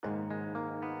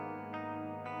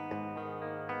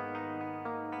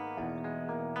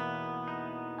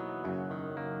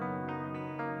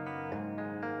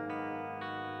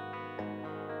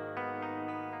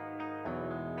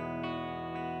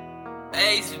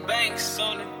Ace Banks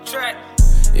on the track.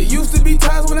 It used to be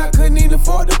times when I couldn't even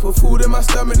afford to put food in my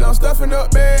stomach. Now I'm stuffing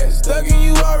up bags. Thuggin',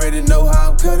 you already know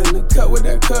how I'm cutting the cut with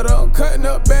that cutter. I'm cutting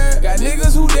up bad. Got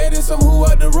niggas who dead and some who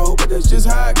up the road, but that's just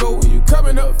how I go when you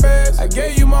coming up fast. I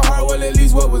gave you my heart, well at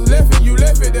least what was left and you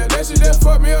left it there. That shit that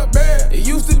fucked me up bad. It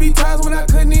used to be times when I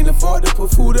couldn't even afford to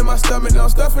put food in my stomach. Now I'm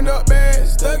stuffing up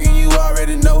bags. Thuggin', you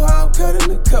already know how I'm cutting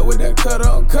the cut with that cutter.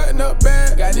 I'm cutting up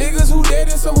bad. Got niggas who dead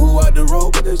and some who up the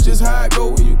road, but that's just how I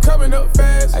go when you coming up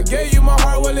fast. I gave you my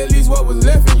heart, well at least what was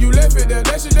left and you left it there.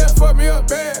 That shit that fucked me up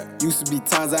bad. Used to be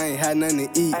times I ain't had nothing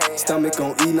to eat. Stomach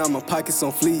on E, now my pockets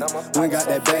on fleek. When got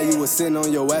that bag, you was sitting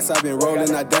on your ass. I been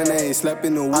rolling, I done that, ain't slept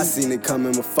in a week. I seen it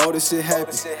coming before this shit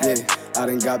happened. Yeah, I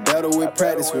done got better with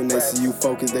practice. When they see you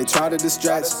focus, they try to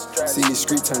distract you. See the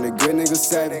street turn a good nigga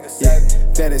savage. Yeah,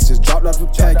 FedEx just dropped off a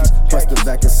package. Plus the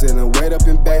vacuum sitting wait up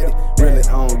and back it. Really,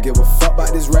 I don't give a fuck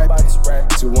about this rap.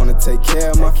 Just wanna take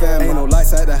care of my family. Ain't no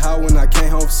lights at the house when I came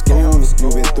home from school. You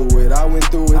been through it, I went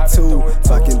through it too. If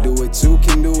I can do it, you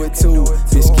can do it too.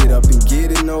 Bitch, get up and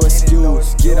get it, no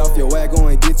excuse. Get off your wagon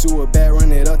and get you a bag.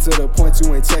 Run it up to the point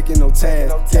you ain't checking no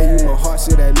tag. Gave you my heart,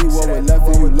 shit at least what was left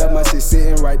of you. Left my shit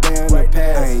sitting right there in the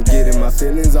past. I ain't getting my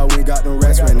feelings, I went got them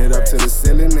rest. Ran it up to the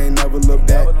ceiling, ain't never look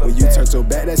back. When you turned your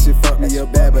back, that shit fucked me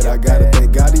up bad. But I gotta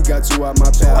thank God he got you out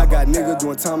my path. I got niggas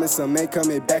doing time and some ain't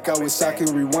coming back. I wish I could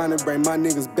rewind and bring my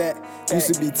niggas back.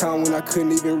 Used to be time when I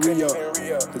couldn't even re-up,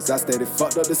 cause I stayed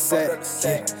fucked up the set.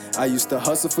 Yeah. I used to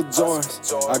hustle for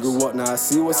joints. I grew up, now I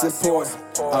see what's important.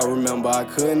 I remember I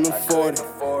couldn't afford it.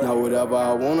 Now whatever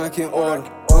I want, I can order.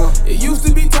 It used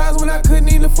to be times when I couldn't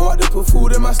even afford to put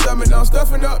food in my stomach. Now I'm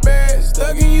stuffing up bags.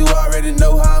 Thuggin', you already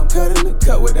know how I'm cutting the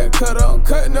cut with that cutter. I'm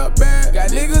cutting up bad. Got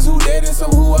niggas who dead and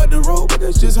some who up the road, but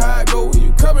that's just how I go when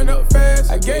you coming up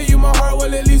fast. I gave you my heart,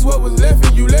 well at least what was left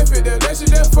and you left it there. That shit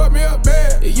that fucked me up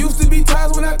bad. It used to be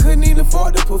times when I couldn't even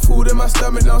afford to put food in my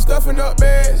stomach. Now I'm stuffing up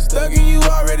bags. Thuggin', you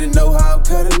already know how I'm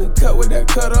cutting the cut with that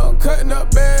cutter. I'm cutting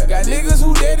up bad. Got niggas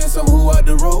who dead and some who up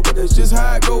the road, but that's just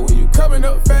how I go when you coming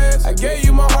up fast. I gave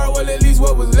you my heart, well at least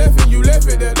what was left and you left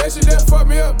it there. That shit that fucked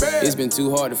me up bad. It's been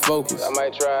too hard to focus. I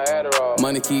might try Adderall.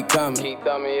 Money keep coming. Keep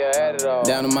thumbing, yeah, I had it all.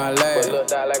 Down to my But lab.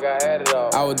 looked out like I had it all.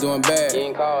 I was doing bad. You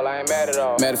ain't call, I ain't mad at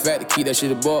all. Matter of fact, to keep that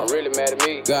shit above. I'm really mad at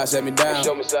me. God set me down.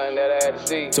 Show me something that I had to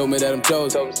see. Told me that I'm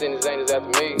chosen. Told me send his angels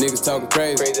after me. Niggas talking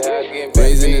crazy. Crazy how you getting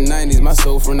Raised in the 90s, my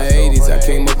soul from the 80s. I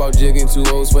came up out jigging too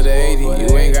old for the 80.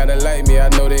 You ain't gotta like me, I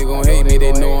know they gon' hate me.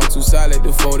 They know I'm too solid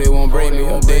before they won't break me.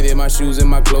 Updated my shoes and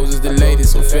my clothes is the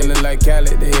latest. So feeling like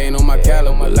Khaled, they ain't on my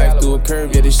caliber. Life through a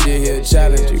curve, yeah, this shit here a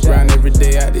challenge. You grind every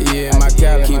day out the year in my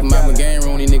calendar. Keep my game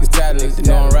room, these niggas tattlers. They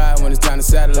know I'm riding when it's time to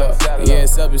saddle up. Yeah,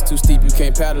 it's up, it's too steep, you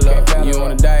can't paddle up. You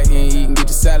on a diet, you ain't eating, get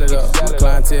your salad up. My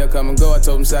clientele come and go, I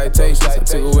told them salutations. I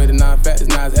took away the non-factors,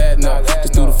 now it's adding up.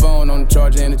 Just threw the phone on the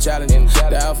charger and the challenge.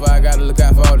 The alpha, I gotta look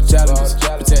out for all the challenges.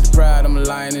 Protect the pride, I'm a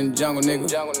lion in the jungle,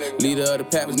 nigga. Leader of the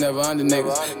pack was never under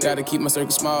niggas. Gotta keep my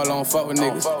circle small, I don't fuck with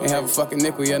niggas. Ain't have a fucking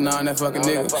nickel, yeah, nah, I'm that fucking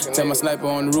nigga. Tell my sniper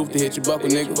on the roof to hit your buckle,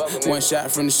 nigga. One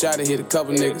shot from the shot, I hit a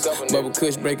couple niggas. Bubble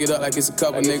kush, break it up like it's a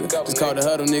couple niggas. Just call the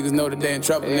huddle, niggas know that they in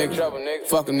trouble, nigga.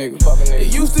 Fuck a nigga.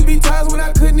 It used to be times when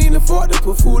I couldn't even afford to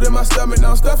put food in my stomach.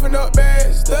 Now I'm stuffing up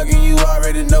bags. Thuggin', you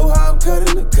already know how I'm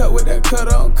cutting the cut with that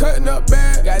cutter. I'm cutting up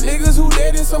bad. Got niggas who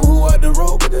dead and some who up the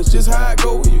road, but that's just how I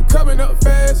go when you coming up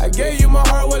fast. I gave you my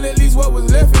heart, well at least what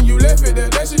was left and you left it there.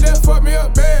 That shit that fucked me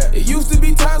up bad. It used to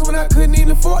be times when I couldn't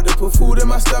even afford to put food in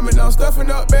my stomach. Now I'm stuffing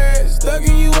up bags.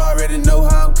 Thuggin', you already know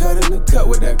how I'm cutting the cut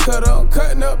with that cutter. I'm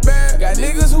cutting up bad. Got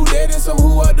niggas who dead and some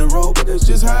who up the road, but that's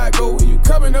just how I go when you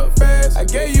coming up fast. I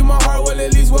gave you my heart, well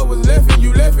at least